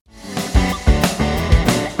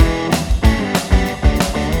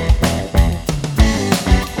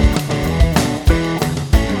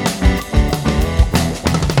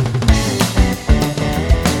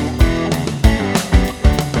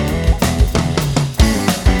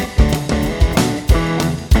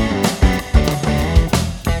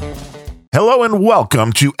Hello and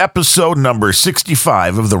welcome to episode number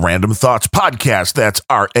 65 of the Random Thoughts Podcast. That's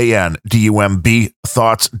RANDUMB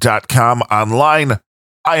thoughts.com online.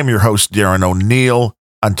 I am your host, Darren O'Neill.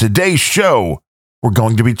 On today's show, we're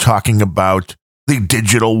going to be talking about the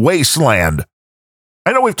digital wasteland.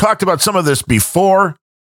 I know we've talked about some of this before,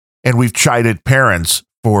 and we've chided parents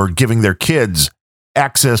for giving their kids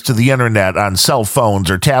access to the internet on cell phones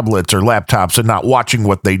or tablets or laptops and not watching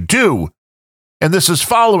what they do. And this is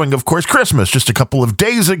following, of course, Christmas just a couple of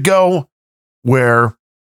days ago, where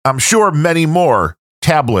I'm sure many more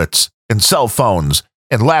tablets and cell phones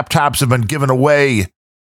and laptops have been given away,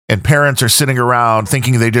 and parents are sitting around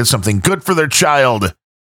thinking they did something good for their child,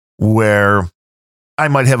 where I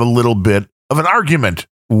might have a little bit of an argument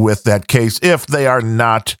with that case if they are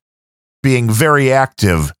not being very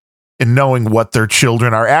active in knowing what their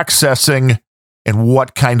children are accessing and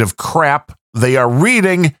what kind of crap they are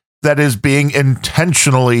reading that is being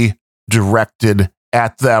intentionally directed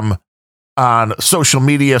at them on social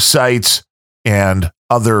media sites and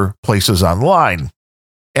other places online.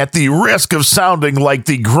 At the risk of sounding like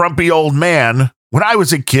the grumpy old man, when I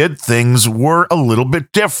was a kid, things were a little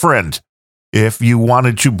bit different. If you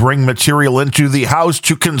wanted to bring material into the house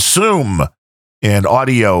to consume, and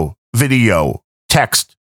audio, video,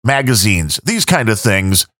 text, magazines, these kind of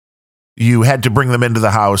things, you had to bring them into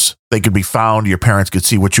the house. They could be found. Your parents could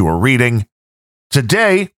see what you were reading.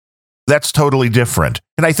 Today, that's totally different.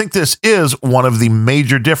 And I think this is one of the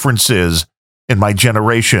major differences in my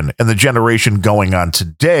generation and the generation going on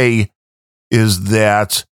today, is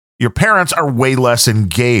that your parents are way less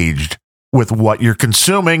engaged with what you're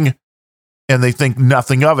consuming, and they think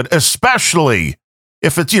nothing of it, especially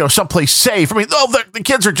if it's, someplace safe. I mean, the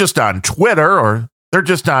kids are just on Twitter or they're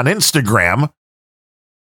just on Instagram.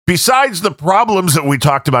 Besides the problems that we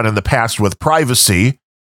talked about in the past with privacy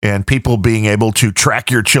and people being able to track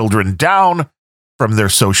your children down from their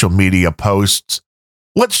social media posts,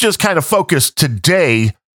 let's just kind of focus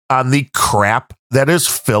today on the crap that is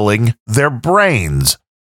filling their brains.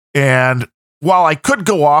 And while I could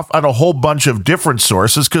go off on a whole bunch of different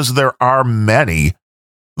sources, because there are many,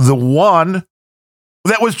 the one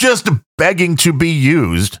that was just begging to be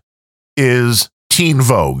used is Teen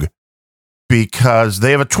Vogue, because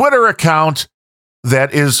they have a Twitter account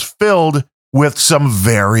that is filled with some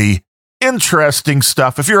very interesting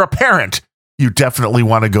stuff. If you're a parent, you definitely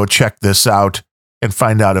want to go check this out and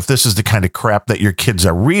find out if this is the kind of crap that your kids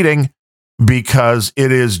are reading, because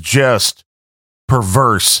it is just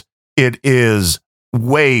perverse. It is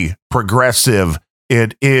way progressive.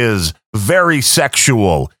 It is very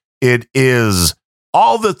sexual. It is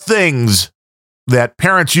all the things that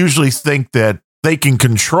parents usually think that they can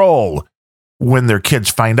control when their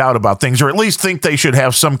kids find out about things, or at least think they should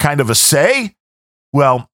have some kind of a say.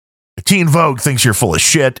 Well, Teen Vogue thinks you're full of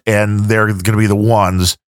shit, and they're going to be the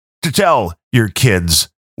ones to tell your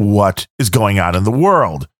kids what is going on in the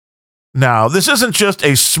world. Now, this isn't just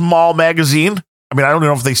a small magazine. I mean, I don't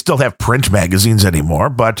know if they still have print magazines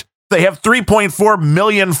anymore, but they have 3.4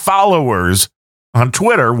 million followers on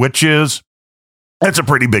Twitter, that's a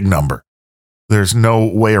pretty big number. There's no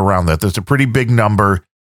way around that. That's a pretty big number.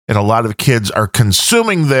 And a lot of kids are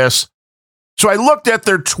consuming this. So I looked at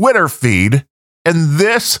their Twitter feed, and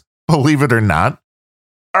this, believe it or not,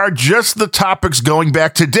 are just the topics going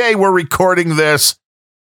back today. We're recording this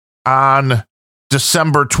on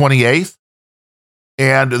December 28th.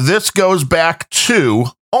 And this goes back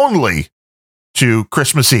only to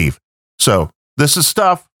Christmas Eve. So this is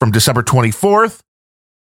stuff from December 24th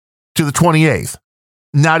to the 28th.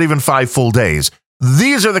 Not even 5 full days.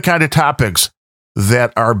 These are the kind of topics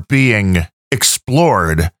that are being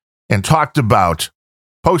explored and talked about,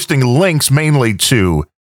 posting links mainly to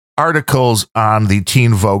articles on the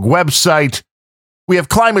Teen Vogue website. We have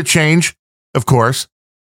climate change, of course,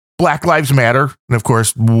 Black Lives Matter, and of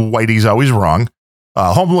course, Whitey's always wrong,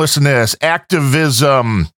 homelessness,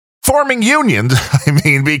 activism, forming unions. I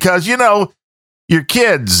mean, because, your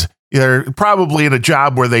kids, they're probably in a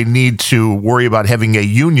job where they need to worry about having a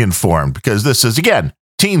union formed, because this is, again,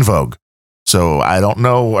 Teen Vogue. So I don't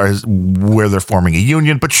know where they're forming a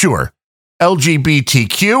union, but sure.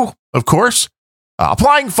 LGBTQ, of course.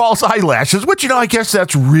 Applying false eyelashes, which, I guess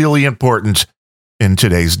that's really important in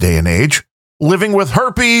today's day and age. Living with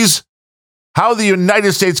herpes. How the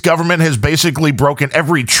United States government has basically broken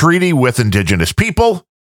every treaty with indigenous people.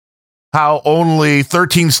 How only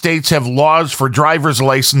 13 states have laws for driver's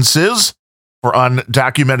licenses for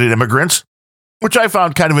undocumented immigrants, which I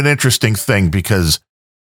found kind of an interesting thing, because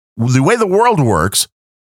the way the world works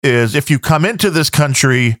is if you come into this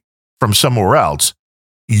country from somewhere else,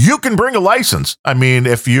 you can bring a license. I mean,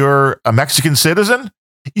 if you're a Mexican citizen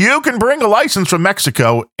You can bring a license from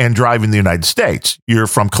Mexico and drive in the United States. You're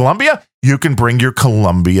from Colombia, you can bring your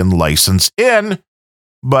Colombian license in.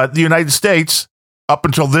 But the United States, up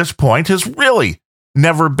until this point, has really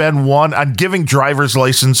never been one on giving driver's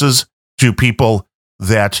licenses to people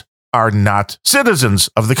that are not citizens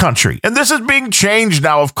of the country. And this is being changed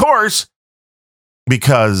now, of course,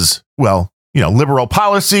 because, well, liberal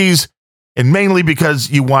policies, and mainly because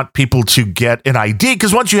you want people to get an ID,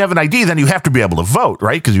 because once you have an ID, then you have to be able to vote,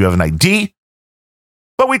 right? Because you have an ID.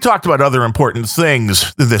 But we talked about other important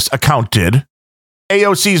things this account did.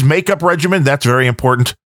 AOC's makeup regimen, that's very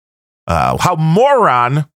important. How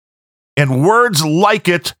moron and words like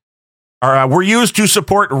it were used to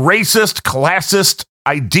support racist, classist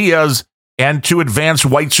ideas and to advance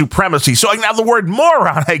white supremacy. So now the word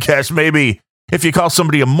moron, I guess, maybe if you call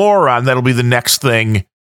somebody a moron, that'll be the next thing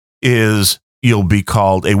is you'll be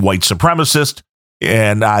called a white supremacist.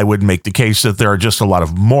 And I would make the case that there are just a lot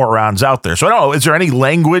of morons out there. So I don't know, is there any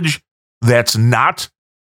language that's not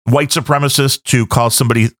white supremacist to call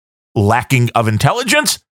somebody lacking of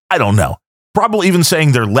intelligence? I don't know. Probably even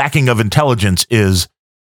saying they're lacking of intelligence is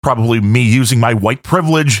probably me using my white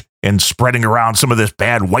privilege and spreading around some of this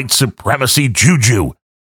bad white supremacy juju.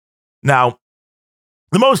 Now,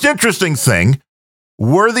 the most interesting thing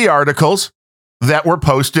were the articles that were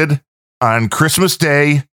posted on Christmas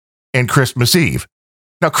Day and Christmas Eve.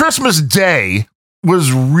 Now, Christmas Day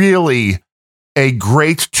was really a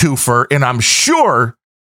great twofer, and I'm sure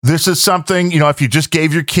this is something, if you just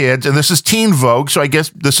gave your kids, and this is Teen Vogue, so I guess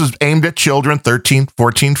this is aimed at children, 13,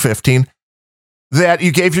 14, 15, that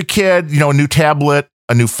you gave your kid, a new tablet,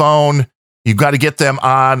 a new phone. You've got to get them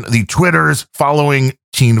on the Twitters following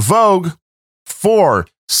Teen Vogue for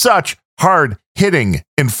such hard-hitting,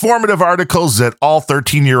 informative articles that all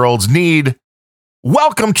 13-year-olds need.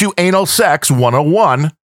 Welcome to Anal Sex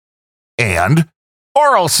 101 and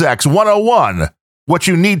Oral Sex 101, what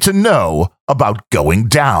you need to know about going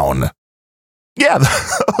down. Yeah,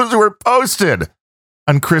 those were posted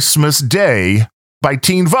on Christmas Day by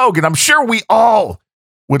Teen Vogue, and I'm sure we all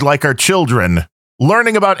would like our children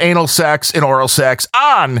learning about anal sex and oral sex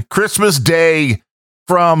on Christmas Day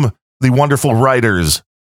from the wonderful writers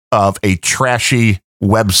of a trashy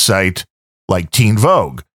website like Teen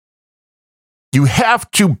Vogue. You have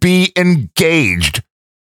to be engaged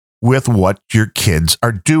with what your kids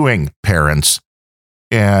are doing, parents.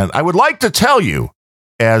 And I would like to tell you,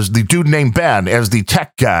 as the dude named Ben, as the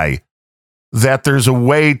tech guy, that there's a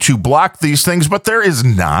way to block these things, but there is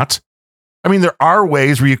not. I mean, there are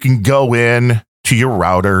ways where you can go in to your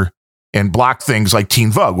router and block things like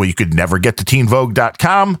Teen Vogue. Well, you could never get to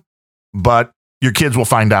teenvogue.com, but your kids will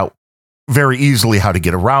find out very easily how to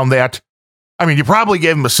get around that. I mean, you probably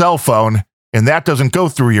gave them a cell phone, and that doesn't go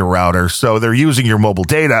through your router, so they're using your mobile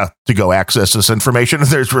data to go access this information.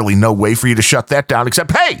 There's really no way for you to shut that down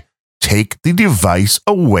except, hey, take the device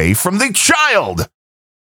away from the child.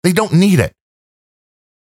 They don't need it.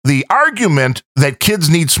 The argument that kids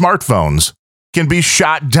need smartphones can be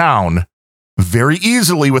shot down very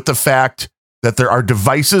easily with the fact that there are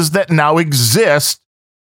devices that now exist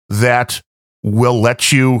that will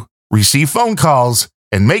let you receive phone calls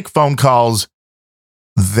and make phone calls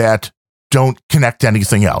that don't connect to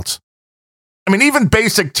anything else. I mean, even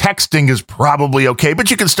basic texting is probably okay,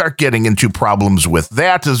 but you can start getting into problems with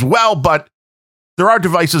that as well. But there are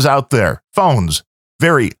devices out there, phones,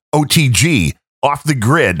 very OTG, off the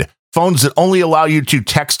grid, phones that only allow you to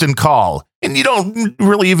text and call. And you don't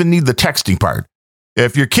really even need the texting part.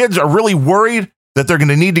 If your kids are really worried that they're going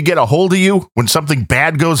to need to get a hold of you when something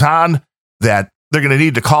bad goes on, that they're going to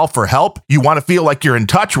need to call for help, you want to feel like you're in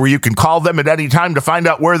touch where you can call them at any time to find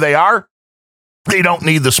out where they are, they don't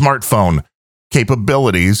need the smartphone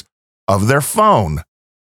capabilities of their phone.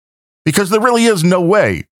 Because there really is no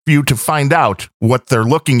way for you to find out what they're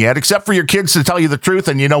looking at, except for your kids to tell you the truth.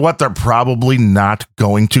 And you know what? They're probably not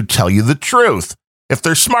going to tell you the truth. If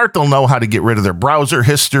they're smart, they'll know how to get rid of their browser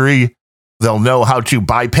history. They'll know how to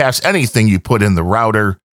bypass anything you put in the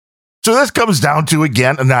router. So this comes down to,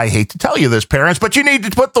 again, and I hate to tell you this, parents, but you need to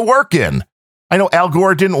put the work in. I know Al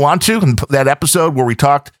Gore didn't want to, in that episode where we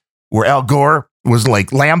talked, where Al Gore was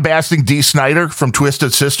like lambasting Dee Snider from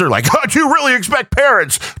Twisted Sister, like, how do you really expect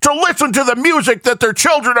parents to listen to the music that their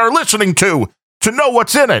children are listening to know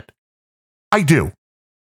what's in it? I do.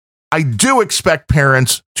 I do expect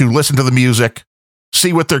parents to listen to the music,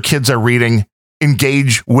 see what their kids are reading,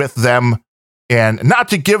 engage with them, and not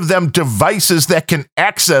to give them devices that can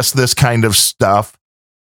access this kind of stuff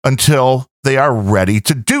until they are ready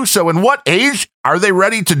to do so. And what age are they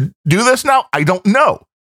ready to do this now? I don't know.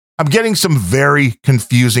 I'm getting some very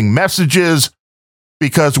confusing messages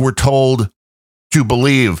because we're told to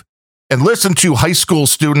believe and listen to high school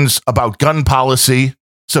students about gun policy.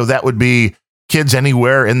 So that would be kids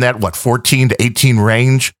anywhere in that, 14 to 18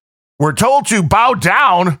 range. We're told to bow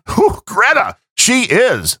down. Greta, she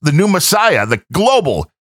is the new messiah, the global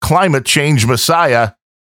climate change messiah.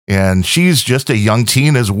 And she's just a young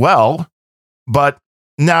teen as well. But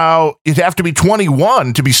now you'd have to be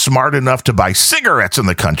 21 to be smart enough to buy cigarettes in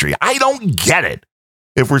the country. I don't get it.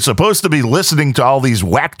 If we're supposed to be listening to all these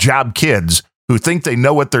whack job kids who think they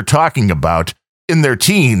know what they're talking about in their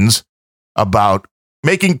teens about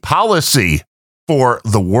making policy for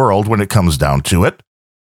the world when it comes down to it,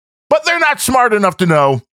 but they're not smart enough to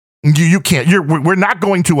know you can't, we're not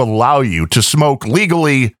going to allow you to smoke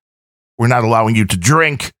legally. We're not allowing you to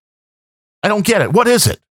drink. I don't get it. What is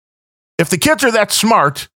it? If the kids are that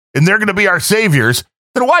smart and they're going to be our saviors,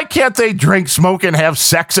 then why can't they drink, smoke, and have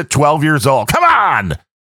sex at 12 years old? Come on,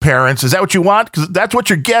 parents. Is that what you want? Because that's what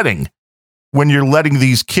you're getting when you're letting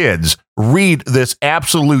these kids read this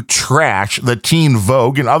absolute trash that Teen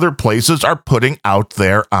Vogue and other places are putting out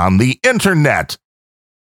there on the internet.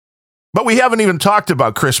 But we haven't even talked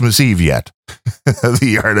about Christmas Eve yet.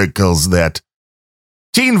 The articles that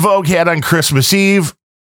Teen Vogue had on Christmas Eve,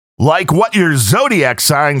 like what your zodiac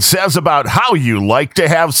sign says about how you like to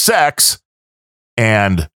have sex,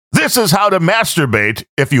 and this is how to masturbate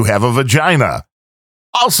if you have a vagina.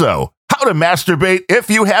 Also, how to masturbate if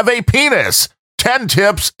you have a penis. 10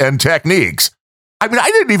 tips and techniques. I mean, I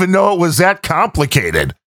didn't even know it was that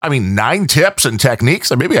complicated. 9 tips and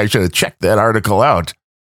techniques. Maybe I should have checked that article out.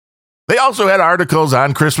 They also had articles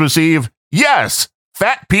on Christmas Eve. Yes,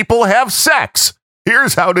 fat people have sex.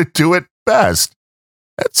 Here's how to do it best.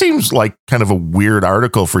 That seems like kind of a weird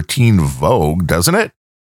article for Teen Vogue, doesn't it?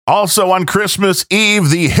 Also on Christmas Eve,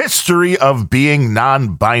 the history of being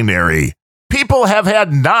non-binary. People have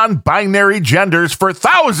had non-binary genders for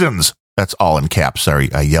thousands. That's all in caps.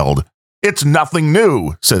 Sorry, I yelled. It's nothing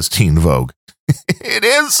new, says Teen Vogue. It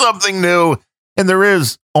is something new, and there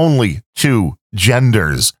is only 2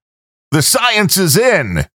 genders. The science is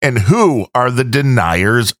in, and who are the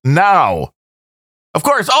deniers now? Of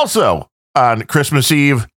course, also on Christmas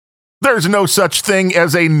Eve, there's no such thing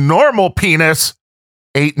as a normal penis.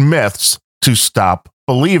 8 myths to stop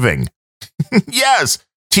believing. Yes,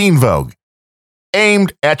 Teen Vogue.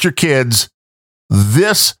 Aimed at your kids.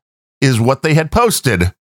 This is what they had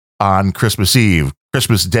posted on Christmas Eve,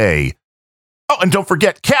 Christmas Day. Oh, and don't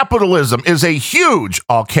forget, capitalism is a huge,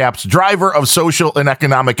 all caps, driver of social and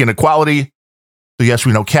economic inequality. So yes,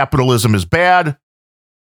 we know capitalism is bad.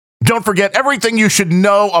 Don't forget everything you should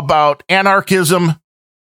know about anarchism.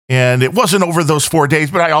 And it wasn't over those 4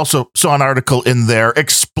 days, but I also saw an article in there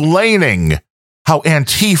explaining how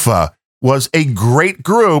Antifa was a great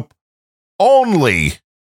group only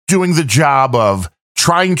doing the job of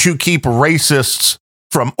trying to keep racists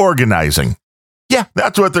from organizing. Yeah,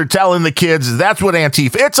 that's what they're telling the kids. That's what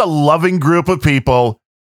Antifa, it's a loving group of people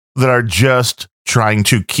that are just trying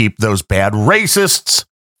to keep those bad racists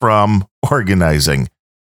from organizing.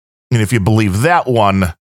 And if you believe that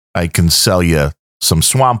one, I can sell you some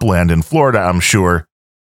swampland in Florida, I'm sure.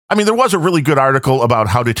 There was a really good article about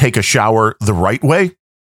how to take a shower the right way,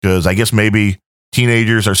 because I guess maybe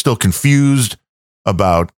teenagers are still confused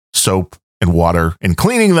about soap and water and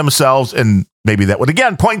cleaning themselves. And maybe that would,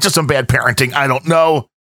 again, point to some bad parenting. I don't know.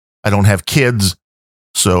 I don't have kids,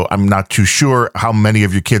 so I'm not too sure how many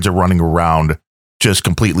of your kids are running around just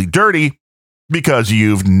completely dirty because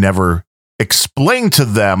you've never explained to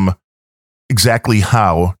them exactly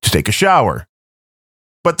how to take a shower.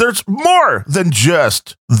 But there's more than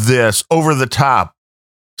just this over-the-top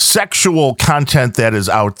sexual content that is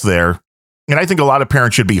out there. And I think a lot of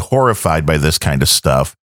parents should be horrified by this kind of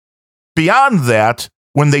stuff. Beyond that,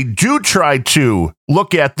 when they do try to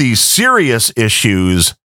look at these serious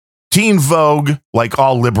issues, Teen Vogue, like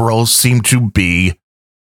all liberals, seem to be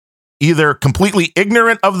either completely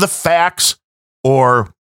ignorant of the facts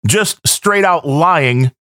or just straight out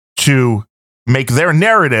lying to make their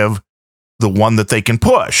narrative the one that they can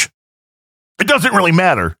push. It doesn't really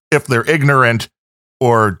matter if they're ignorant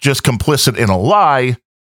or just complicit in a lie.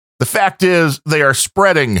 The fact is they are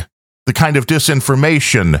spreading the kind of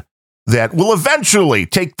disinformation that will eventually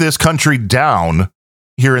take this country down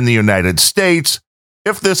here in the United States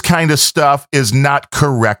if this kind of stuff is not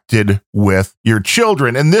corrected with your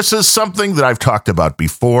children. And this is something that I've talked about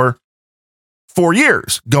before for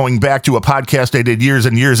years, going back to a podcast I did years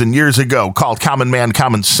and years and years ago called Common Man,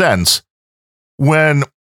 Common Sense, when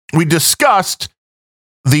we discussed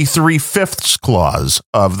the 3/5 clause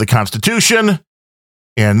of the Constitution.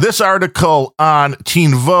 And this article on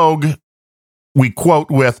Teen Vogue, we quote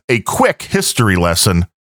with a quick history lesson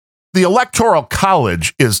The Electoral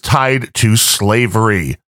College is tied to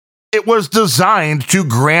slavery. It was designed to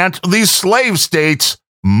grant these slave states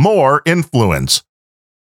more influence.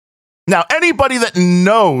 Now, anybody that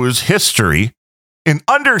knows history and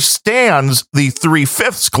understands the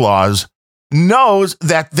 3/5 clause knows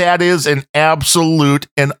that that is an absolute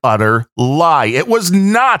and utter lie. It was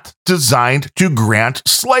not designed to grant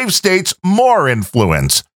slave states more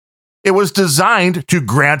influence. It was designed to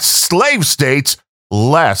grant slave states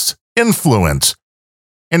less influence.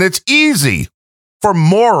 And it's easy for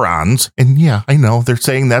morons, and yeah, I know they're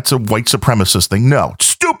saying that's a white supremacist thing. No,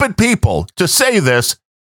 stupid people to say this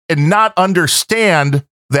and not understand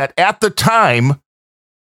that at the time,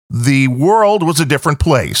 the world was a different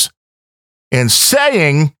place. And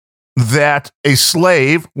saying that a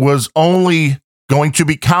slave was only going to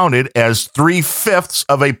be counted as 3/5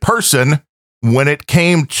 of a person when it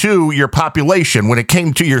came to your population, when it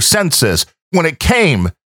came to your census, when it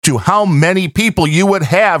came to how many people you would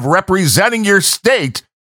have representing your state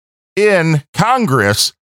in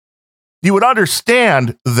Congress, you would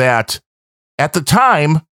understand that at the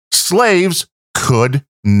time, slaves could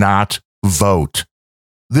not vote.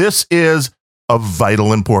 This is of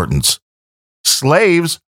vital importance.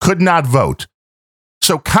 Slaves could not vote.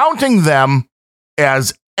 So counting them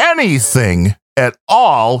as anything at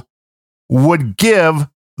all would give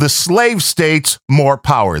the slave states more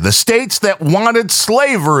power. The states that wanted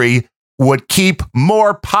slavery would keep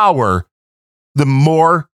more power the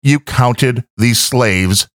more you counted these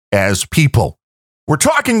slaves as people. We're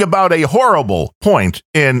talking about a horrible point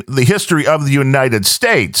in the history of the United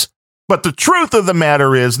States. But the truth of the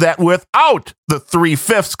matter is that without the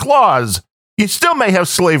 3/5 clause, you still may have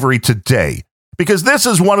slavery today, because this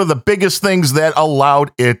is one of the biggest things that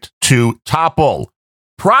allowed it to topple.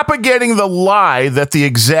 Propagating the lie that the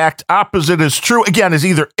exact opposite is true, again, is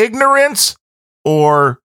either ignorance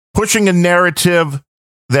or pushing a narrative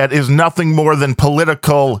that is nothing more than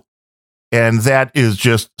political, and that is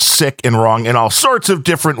just sick and wrong in all sorts of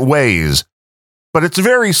different ways. But it's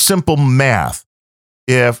very simple math.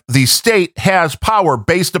 If the state has power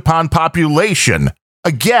based upon population,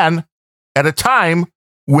 again, at a time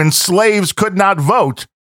when slaves could not vote,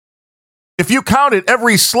 if you counted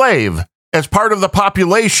every slave as part of the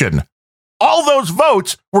population, all those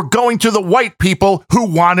votes were going to the white people who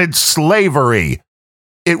wanted slavery.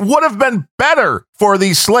 It would have been better for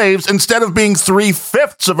these slaves, instead of being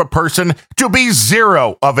 3/5 of a person, to be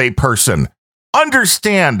 0 of a person.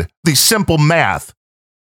 Understand the simple math.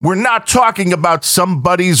 We're not talking about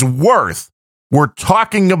somebody's worth. We're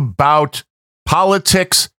talking about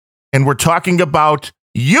politics, and we're talking about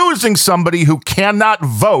using somebody who cannot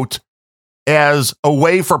vote as a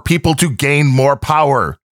way for people to gain more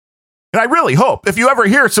power. And I really hope, if you ever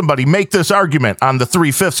hear somebody make this argument on the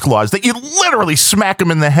 3/5 clause, that you literally smack them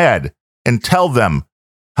in the head and tell them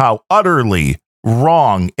how utterly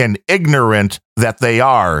wrong and ignorant that they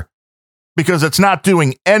are, because it's not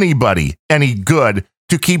doing anybody any good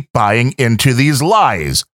to keep buying into these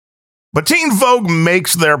lies. But Teen Vogue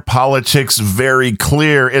makes their politics very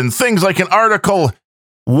clear in things like an article,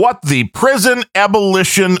 What the Prison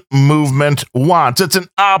Abolition Movement Wants. It's an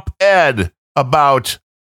op-ed about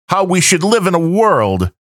how we should live in a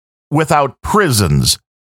world without prisons.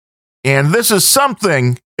 And this is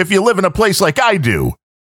something, if you live in a place like I do,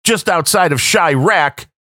 just outside of Chirac,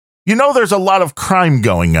 you know there's a lot of crime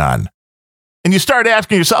going on. And you start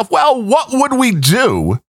asking yourself, well, what would we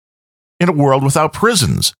do in a world without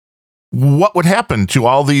prisons? What would happen to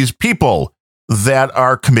all these people that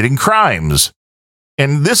are committing crimes?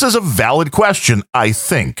 And this is a valid question, I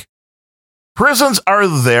think. Prisons are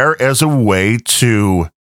there as a way to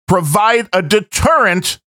provide a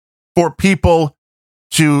deterrent for people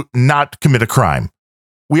to not commit a crime.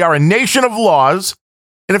 We are a nation of laws.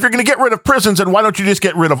 And if you're going to get rid of prisons, then why don't you just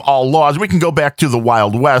get rid of all laws? We can go back to the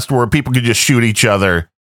Wild West where people could just shoot each other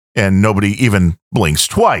and nobody even blinks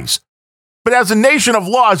twice. But as a nation of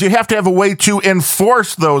laws, you have to have a way to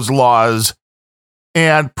enforce those laws.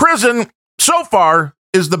 And prison, so far,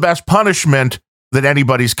 is the best punishment that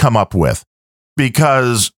anybody's come up with,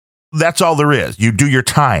 because that's all there is. You do your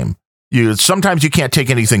time. Sometimes you can't take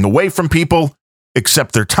anything away from people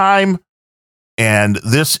except their time. And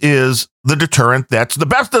this is the deterrent that's the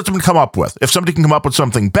best that's been come up with. If somebody can come up with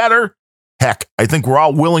something better, heck, I think we're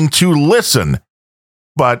all willing to listen.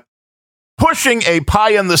 But pushing a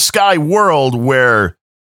pie-in-the-sky world where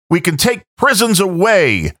we can take prisons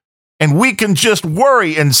away and we can just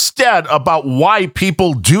worry instead about why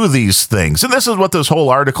people do these things. And this is what this whole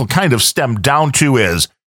article kind of stemmed down to is,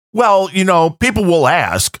 well, people will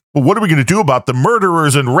ask, well, what are we going to do about the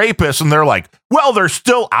murderers and rapists? And they're like, well, they're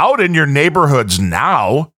still out in your neighborhoods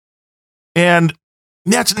now. And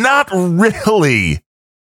that's not really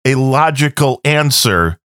a logical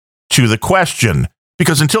answer to the question,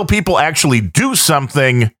 because until people actually do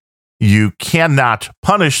something, you cannot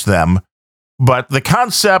punish them. But the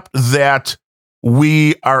concept that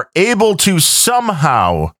we are able to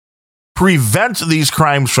somehow prevent these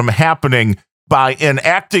crimes from happening by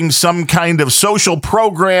enacting some kind of social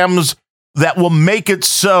programs that will make it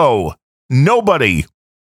so nobody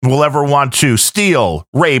will ever want to steal,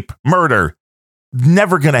 rape, murder,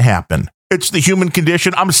 never going to happen. It's the human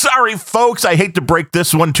condition. I'm sorry, folks. I hate to break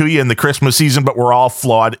this one to you in the Christmas season, but we're all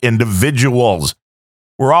flawed individuals.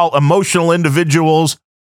 We're all emotional individuals.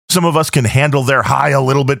 Some of us can handle their high a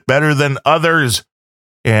little bit better than others.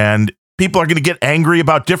 And people are going to get angry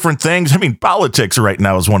about different things. I mean, politics right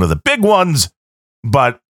now is one of the big ones,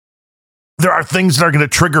 but there are things that are going to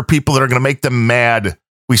trigger people that are going to make them mad.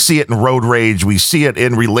 We see it in road rage. We see it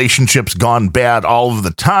in relationships gone bad all of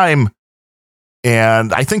the time.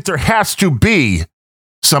 And I think there has to be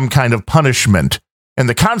some kind of punishment. And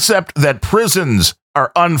the concept that prisons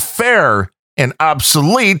are unfair and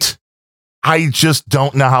obsolete, I just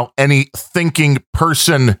don't know how any thinking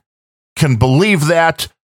person can believe that.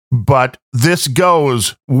 But this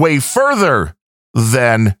goes way further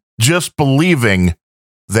than just believing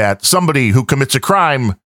that somebody who commits a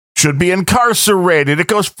crime should be incarcerated. It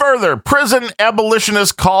goes further. Prison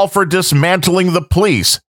abolitionists call for dismantling the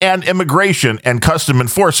police and immigration and custom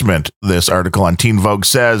enforcement, this article on Teen Vogue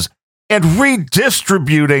says, and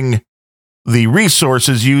redistributing the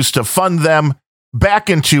resources used to fund them back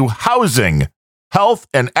into housing, health,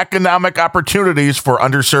 and economic opportunities for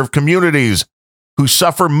underserved communities who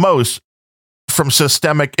suffer most from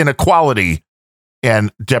systemic inequality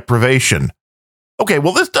and deprivation. Okay,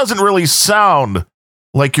 well, this doesn't really sound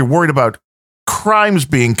like you're worried about crimes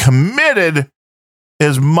being committed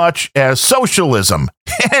as much as socialism.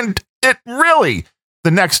 And it really,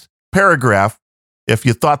 the next paragraph, if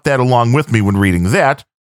you thought that along with me when reading that,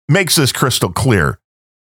 makes this crystal clear.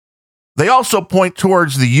 They also point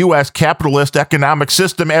towards the U.S. capitalist economic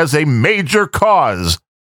system as a major cause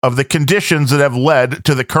of the conditions that have led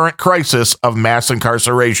to the current crisis of mass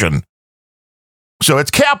incarceration. So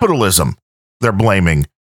it's capitalism they're blaming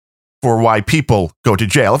for why people go to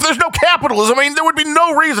jail. If there's no capitalism, I mean, there would be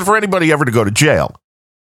no reason for anybody ever to go to jail.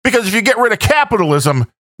 Because if you get rid of capitalism,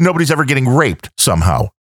 nobody's ever getting raped somehow.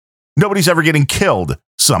 Nobody's ever getting killed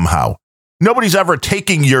somehow. Nobody's ever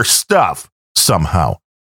taking your stuff somehow.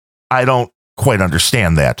 I don't quite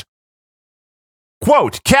understand that.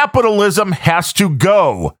 Quote, capitalism has to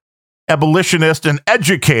go, abolitionist and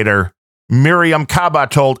educator Miriam Kaba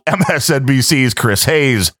told MSNBC's Chris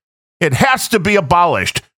Hayes. It has to be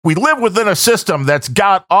abolished. We live within a system that's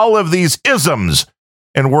got all of these isms,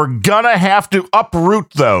 and we're gonna have to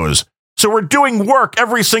uproot those. So we're doing work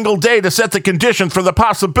every single day to set the conditions for the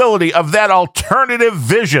possibility of that alternative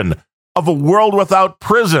vision of a world without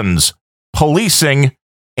prisons, policing,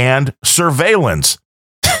 and surveillance.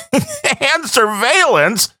 And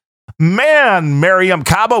surveillance? Man, Miriam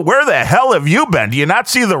Kaba, where the hell have you been? Do you not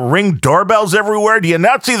see the Ring doorbells everywhere? Do you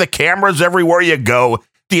not see the cameras everywhere you go?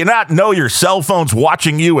 Do you not know your cell phone's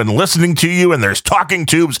watching you and listening to you, and there's talking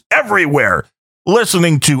tubes everywhere,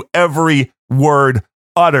 listening to every word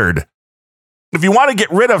uttered? If you want to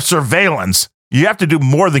get rid of surveillance, you have to do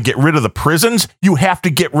more than get rid of the prisons. You have to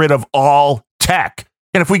get rid of all tech.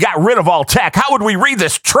 And if we got rid of all tech, how would we read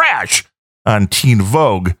this trash on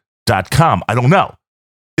teenvogue.com? I don't know.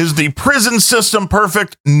 Is the prison system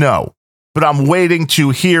perfect? No. But I'm waiting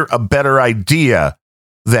to hear a better idea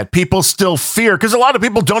that people still fear, because a lot of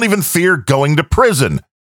people don't even fear going to prison,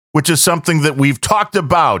 which is something that we've talked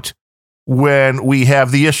about when we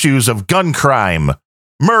have the issues of gun crime,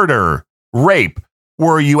 murder, rape,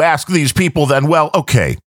 where you ask these people then, well,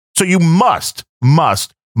 okay, so you must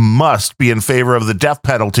be in favor of the death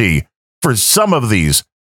penalty for some of these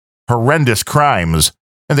horrendous crimes.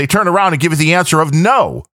 And they turn around and give you the answer of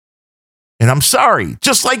no. And I'm sorry,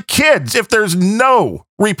 just like kids, if there's no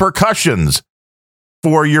repercussions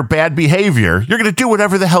for your bad behavior, you're going to do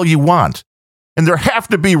whatever the hell you want. And there have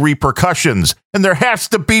to be repercussions, and there has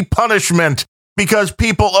to be punishment, because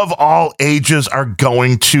people of all ages are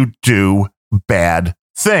going to do bad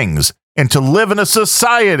things. And to live in a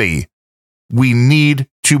society, we need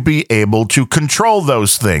to be able to control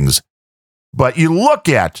those things. But you look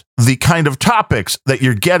at the kind of topics that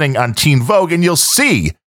you're getting on Teen Vogue, and you'll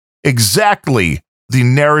see exactly the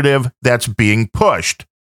narrative that's being pushed.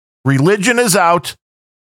 Religion is out.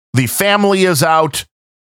 The family is out.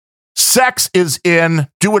 Sex is in.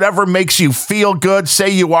 Do whatever makes you feel good. Say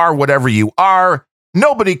you are whatever you are.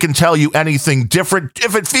 Nobody can tell you anything different.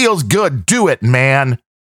 If it feels good, do it, man.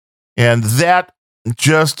 And that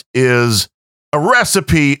just is a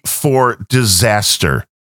recipe for disaster.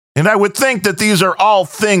 And I would think that these are all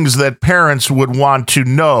things that parents would want to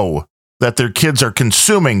know, that their kids are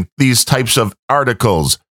consuming these types of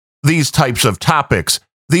articles, these types of topics,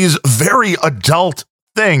 these very adult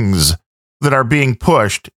things that are being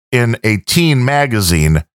pushed in a teen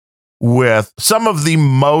magazine with some of the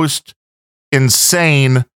most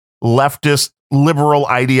insane leftist liberal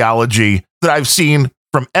ideology that I've seen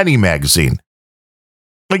from any magazine.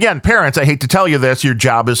 Again, parents, I hate to tell you this, your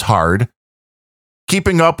job is hard.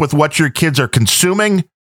 Keeping up with what your kids are consuming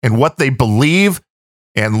and what they believe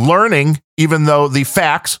and learning, even though the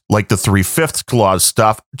facts, like the 3/5 clause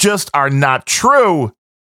stuff, just are not true.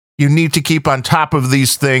 You need to keep on top of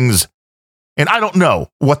these things. And I don't know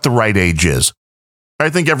what the right age is. I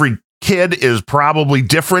think every kid is probably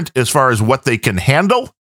different as far as what they can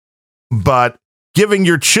handle. But giving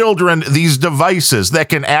your children these devices that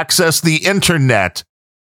can access the internet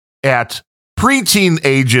at preteen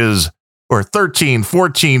ages, or 13,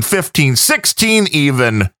 14, 15, 16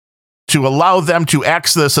 even, to allow them to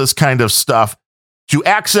access this kind of stuff, to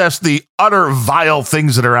access the utter vile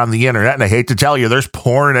things that are on the internet. And I hate to tell you, there's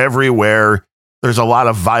porn everywhere. There's a lot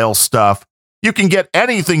of vile stuff. You can get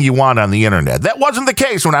anything you want on the internet. That wasn't the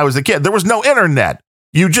case when I was a kid. There was no internet.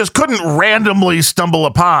 You just couldn't randomly stumble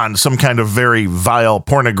upon some kind of very vile,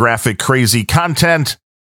 pornographic, crazy content.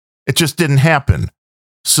 It just didn't happen.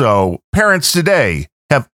 So parents today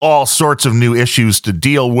have all sorts of new issues to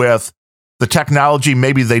deal with. The technology,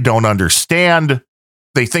 maybe they don't understand.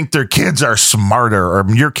 They think their kids are smarter, or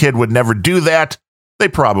your kid would never do that. They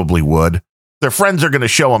probably would. Their friends are going to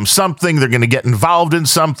show them something. They're going to get involved in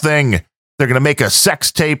something. They're going to make a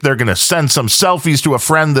sex tape. They're going to send some selfies to a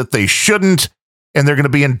friend that they shouldn't. And they're going to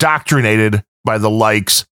be indoctrinated by the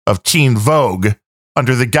likes of Teen Vogue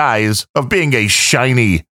under the guise of being a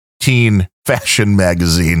shiny teen fashion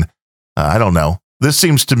magazine. I don't know. This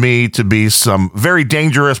seems to me to be some very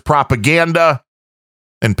dangerous propaganda.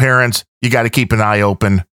 And parents, you got to keep an eye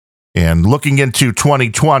open. And looking into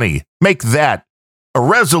 2020, make that a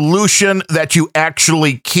resolution that you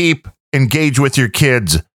actually keep. Engage with your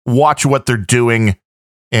kids. Watch what they're doing.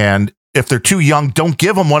 And if they're too young, don't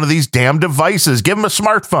give them one of these damn devices. Give them a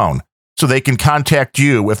smartphone so they can contact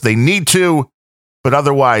you if they need to. But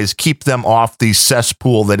otherwise, keep them off the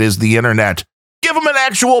cesspool that is the internet. Give them an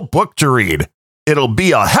actual book to read. It'll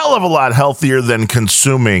be a hell of a lot healthier than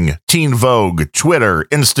consuming Teen Vogue, Twitter,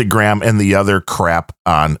 Instagram, and the other crap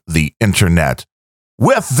on the internet.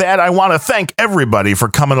 With that, I want to thank everybody for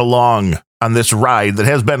coming along on this ride that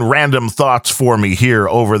has been Random Thoughts for me here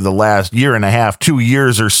over the last year and a half, 2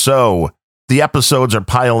 years or so. The episodes are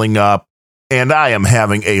piling up, and I am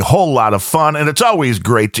having a whole lot of fun, and it's always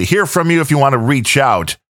great to hear from you. If you want to reach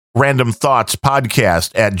out,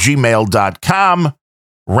 randomthoughtspodcast@gmail.com.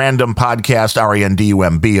 Random Podcast,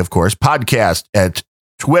 RANDUMB, of course, podcast at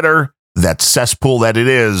Twitter, that cesspool that it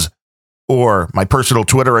is, or my personal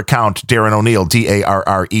Twitter account, Darren O'Neill,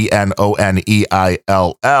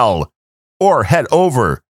 DARRENONEILL, or head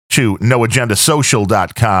over to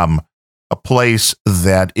noagendasocial.com, a place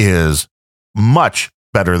that is much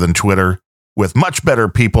better than Twitter, with much better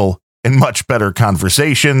people and much better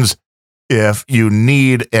conversations. If you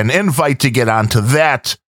need an invite to get onto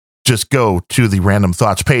that, just go to the Random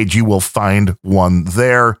Thoughts page. You will find one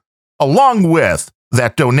there, along with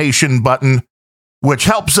that donation button, which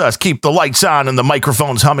helps us keep the lights on and the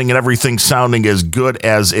microphones humming and everything sounding as good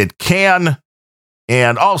as it can.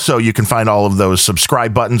 And also, you can find all of those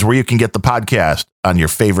subscribe buttons where you can get the podcast on your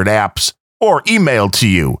favorite apps or emailed to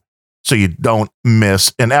you so you don't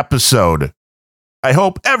miss an episode. I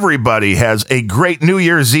hope everybody has a great New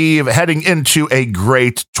Year's Eve heading into a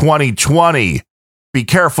great 2020. Be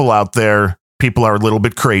careful out there. People are a little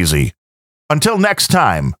bit crazy. Until next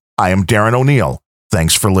time, I am Darren O'Neill.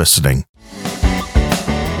 Thanks for listening.